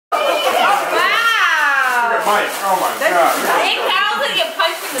mic. Oh my god. Hey, Carol's gonna get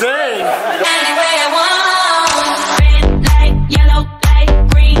punched in the Dang. Any way I want. Red light, yellow light,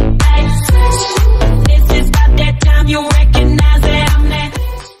 green light. This is about that time you recognize that I'm that.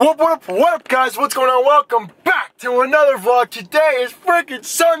 What up, guys? What's going on? Welcome back to another vlog. Today is freaking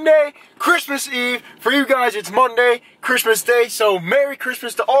Sunday, Christmas Eve. For you guys, it's Monday, Christmas Day. So Merry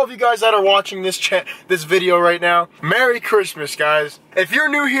Christmas to all of you guys that are watching this video right now. Merry Christmas, guys. If you're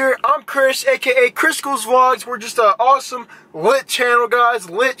new here, I'm Chris, aka Chris Schools Vlogs. We're just an awesome lit channel, guys.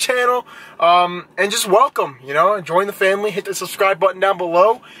 Lit channel. And just welcome, you know, join the family. Hit the subscribe button down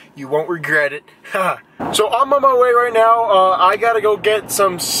below. You won't regret it. So I'm on my way right now. I gotta go get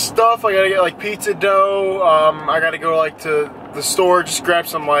some stuff. I gotta get like pizza dough. I gotta go like to the store, just grab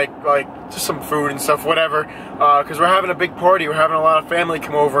some like just some food and stuff, whatever. Cause we're having a big party. We're having a lot of family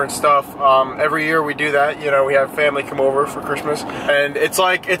come over and stuff. Every year we do that. You know, we have family come over for Christmas, and it's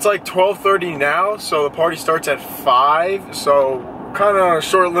like 12:30 now. So the party starts at 5. So kind of on a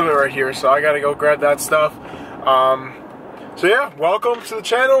short limit right here. So I gotta go grab that stuff. So yeah, welcome to the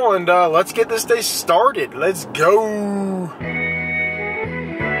channel, and let's get this day started. Let's go.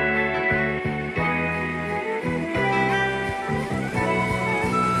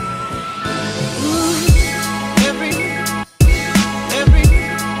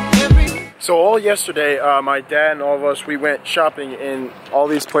 So all yesterday, my dad and all of us, we went shopping in all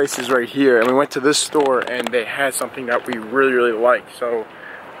these places right here, and we went to this store, and they had something that we really like. So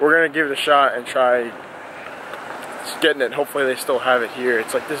we're gonna give it a shot and try getting it. Hopefully they still have it here.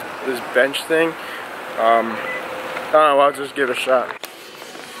 It's like this bench thing. I don't know, I'll just give it a shot.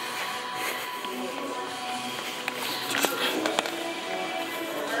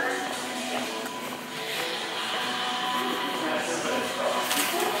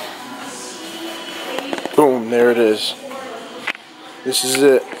 Boom, there it is. This is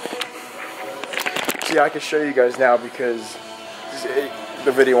it. See, I can show you guys now because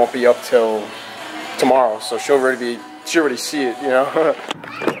the video won't be up till tomorrow, so she'll already see it, you know.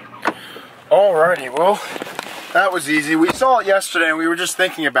 Alrighty, well, that was easy. We saw it yesterday and we were just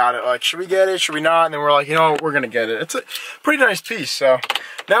thinking about it, like, should we get it, should we not? And then we're like, you know, we're gonna get it. It's a pretty nice piece. So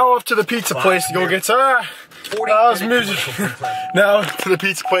now off to the pizza place to go get some music. Now to the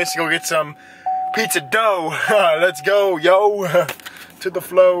pizza place to go get some pizza dough. Let's go, yo. To the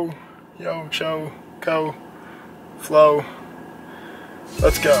flow. Yo, show, go, flow.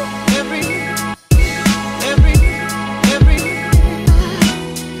 Let's go.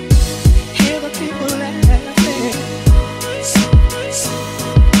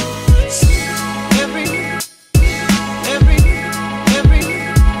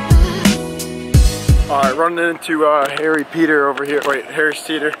 Alright, running into Harry Peter over here. Wait, Harris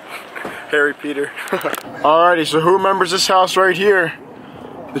Teeter. Harry Peter. Alrighty, so who remembers this house right here?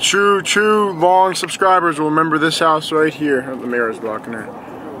 The true long subscribers will remember this house right here. Oh, the mirror's blocking it.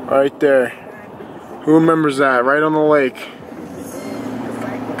 Right there. Who remembers that? Right on the lake.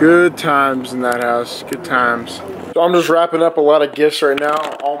 Good times in that house. Good times. So I'm just wrapping up a lot of gifts right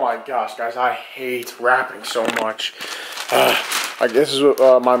now. Oh my gosh, guys, I hate wrapping so much. Like this is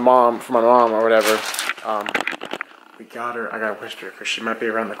what my mom, for my mom or whatever. We got her. I gotta whisper because she might be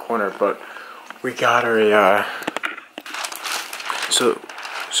around the corner, but we got her a. So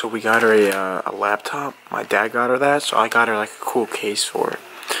we got her a laptop. My dad got her that, so I got her like a cool case for it.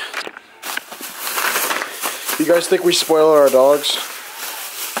 You guys think we spoil our dogs?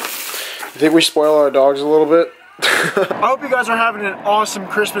 You think we spoil our dogs a little bit? I hope you guys are having an awesome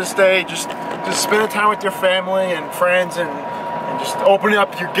Christmas day. Just spending time with your family and friends and just opening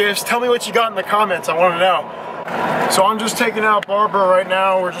up your gifts. Tell me what you got in the comments. I want to know. So I'm just taking out Barbara right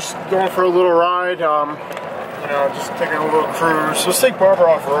now. We're just going for a little ride. You know, just taking a little cruise. So let's take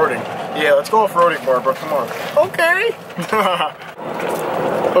Barbara off-roading. Yeah, let's go off-roading, Barbara. Come on. Okay.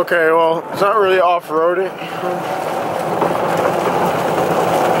 Okay, well, it's not really off-roading.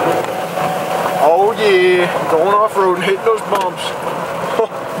 Oh yeah, going off-roading, hitting those bumps.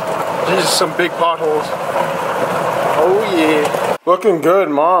 Jesus, some big potholes. Oh yeah. Looking good,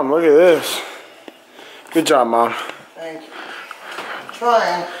 Mom. Look at this. Good job, Mom. Thank you. I'm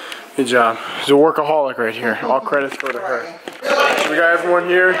trying. Good job. She's a workaholic right here. All credits go to her. We got everyone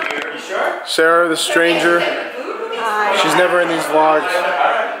here. Sarah, the stranger. She's never in these vlogs.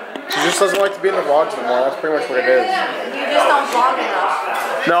 She just doesn't like to be in the vlogs anymore. That's pretty much what it is. You just don't vlog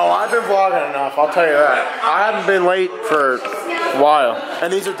enough. No, I've been vlogging enough. I'll tell you that. I haven't been late for a while.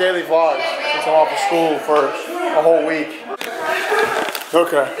 And these are daily vlogs since I'm off of school for a whole week.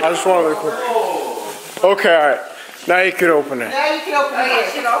 Okay, I just wanted to quick. Okay, alright. Now you can open it. Now you can open it.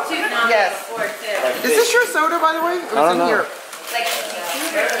 You should all Yes. Is this your soda, by the way? It was in here.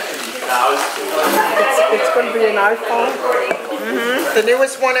 It's going to be an iPhone. The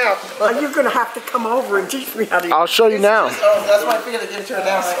newest one out. Are you going to have to come over and teach me how to use I'll show you now. Oh, that's why I figured to give it to her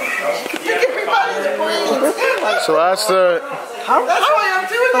now. Everybody's brains. So that's the. That's why I'm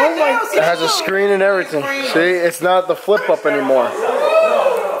doing that now. It has a screen and everything. See, it's not the flip up anymore.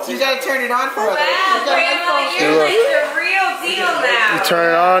 So you gotta turn it on for us. Wow, Grandma, you're like the real deal now. You turn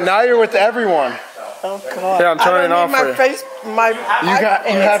it on. Now you're with everyone. Oh, God. Yeah, I'm turning it on for you.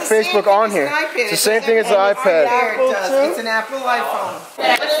 You have Facebook on here. It's the same thing as the iPad. It's an Apple iPhone.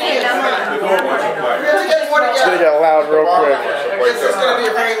 It's gonna get loud real quick. This is gonna be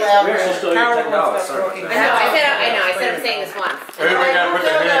a very loud room. I know. I said I'm saying this once.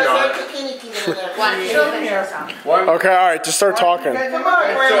 Okay, all right, just start talking. Come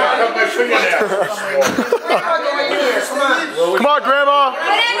on, Grandma. Come on, Grandma.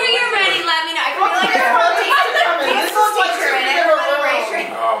 Whenever you're ready, let me know. I feel like you're teacher and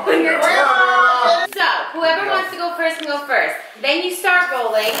So, whoever wants to go first can go first. Then you start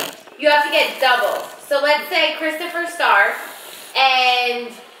rolling. You have to get doubles. So let's say Christopher starts,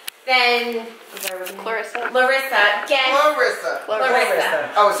 and then Larissa gets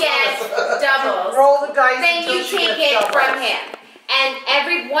doubles. Roll the dice. Then you take it from him.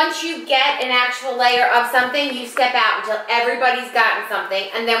 And once you get an actual layer of something, you step out until everybody's gotten something,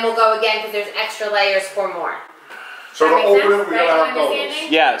 and then we'll go again because there's extra layers for more. So to open it, we gotta have those.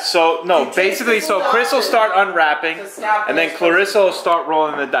 Yeah, so no, basically, so Chris will start unwrapping, and then Clarissa will start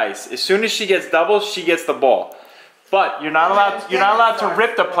rolling the dice. As soon as she gets doubles, she gets the ball. But you're not allowed to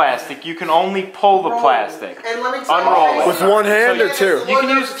rip the plastic. You can only pull the plastic. Unroll it. With one hand or two? You can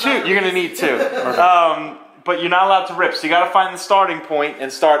use two. You're gonna need two. But you're not allowed to rip. So you gotta find the starting point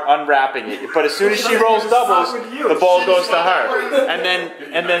and start unwrapping it. But as soon as she rolls doubles, the ball goes to her. And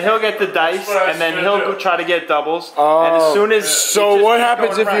then he'll get the dice, and then he'll go try to get doubles. And as soon as So what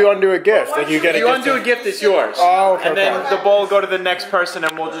happens if you undo a gift? Like you get if you undo a gift, it's yours. Oh, okay. And then the ball will go to the next person,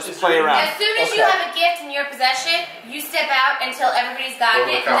 and we'll just play around. As soon as you have a gift in your possession, you step out until everybody's gotten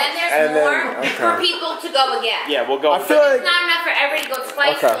it, and then there's more for people to go again. Yeah, we'll go. I feel like It's not enough for everybody to go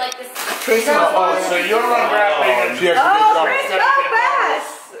twice. Okay. Like this. So you're unwrapping. Chris, go fast!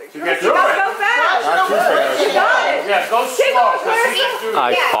 Chris, go fast! not too fast. You got it! Yeah, go slow.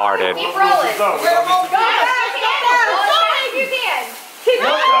 I farted. Keep rolling. Go fast! You can. Keep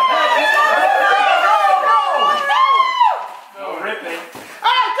going! No ripping.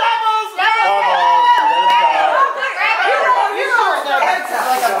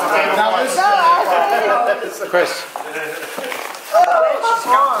 Chris.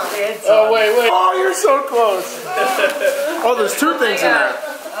 Oh, wait. Oh, you're so close. Oh, there's two things in that.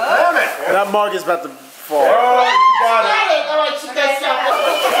 Damn it. That mug is about to fall. Oh, you got it. Wow.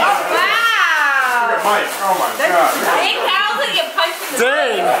 Mike, oh my God. Hey, Carol's gonna get punched in the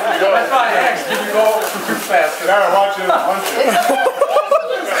Dang. That's why I asked. Can you go too fast? I gotta watch it punch it.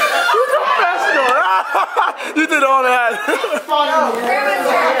 You did all that.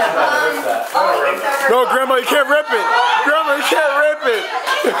 No, Grandma, you can't rip it. Grandma, you can't rip it.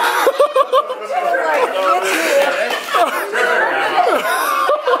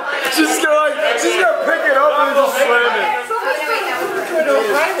 she's gonna pick it up and just slam it.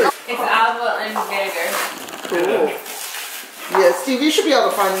 It's olive and vinegar. Cool. Yeah, Steve, you should be able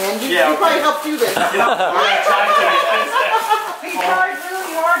to find the end. You probably helped you then. He tried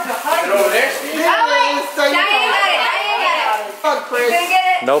really hard to hide it. Oh, Chris.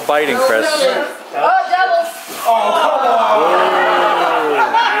 No biting, Chris. Oh, doubles.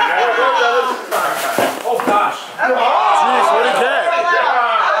 Oh gosh. Jeez, what did he get?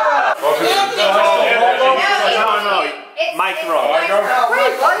 No. Mike throw. Wait,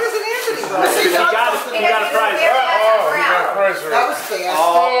 why is it Anthony? You got a prize. That was fast.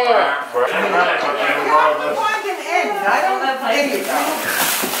 Find an end. I don't have any.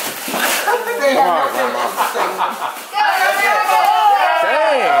 They have no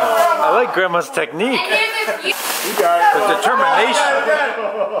Dang. I like Grandma's technique. And here's this. You got it. With determination.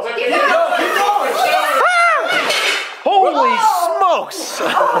 Keep going. Holy smokes!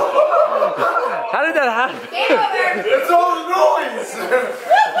 How did that happen? Game over. It's all the noise. Come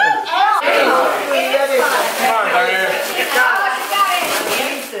on, Diane.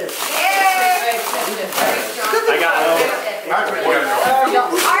 I got it.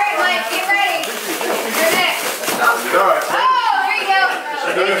 Alright, Mike, get ready. You're next. Oh, there you go.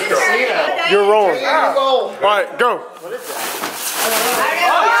 It's your turn. You're rolling. There you go. All right, go.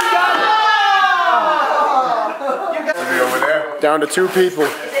 Over there. Down to two people. No,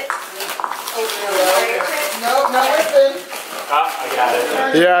 listen. I got it.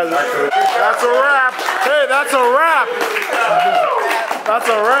 Yeah, that's a wrap. Hey, that's a wrap. That's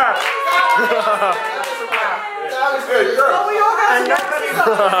a wrap. And nobody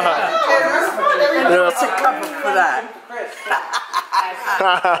It's a cover for that.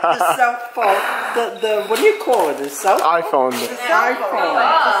 The cell phone. The what do you call it? The cell phone? iPhone. The iPhone.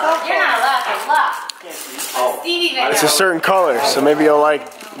 Oh, you're not allowed to look. Steve even It's a knows. certain color, so maybe you'll like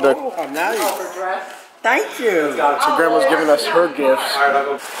the. Oh, nice. Thank you. So Grandma's giving us her gifts.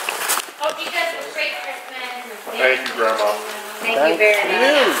 Hope you guys have a great Christmas. Thank you, Grandma. Thank you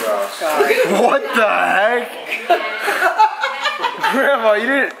very much. What the heck? Grandma, you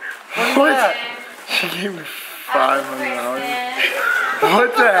didn't. What? She gave me $500. What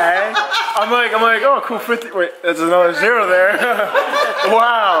the heck? I'm like, oh, cool, 50. Wait, there's another zero there.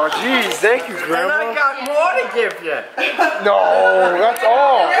 Wow, jeez, thank you, And Grandma. I got more to give you. No, that's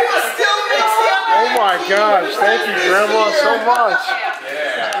all. Oh my gosh, thank you, Grandma, so much.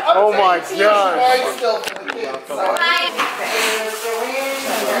 Oh my gosh.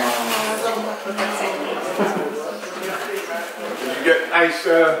 You get nice,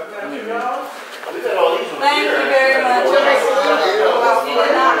 Thank you very much.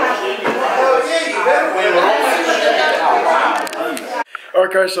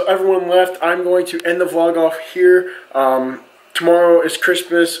 Alright guys, so everyone left. I'm going to end the vlog off here. Tomorrow is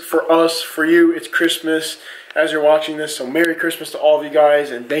Christmas for us. For you, it's Christmas as you're watching this. So Merry Christmas to all of you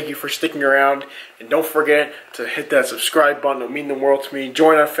guys, and thank you for sticking around. And don't forget to hit that subscribe button. It'll mean the world to me.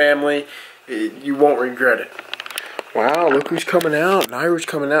 Join our family. You won't regret it. Wow, look who's coming out. Nairu's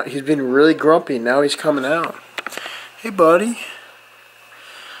coming out. He's been really grumpy. Now he's coming out. Hey, buddy.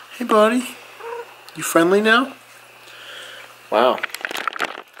 Hey, buddy. You friendly now? Wow.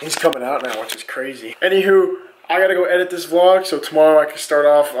 He's coming out now, which is crazy. Anywho, I gotta go edit this vlog, so tomorrow I can start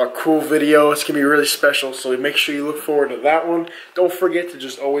off a cool video. It's gonna be really special, so make sure you look forward to that one. Don't forget to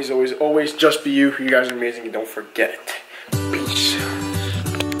just always just be you. You guys are amazing, and don't forget it.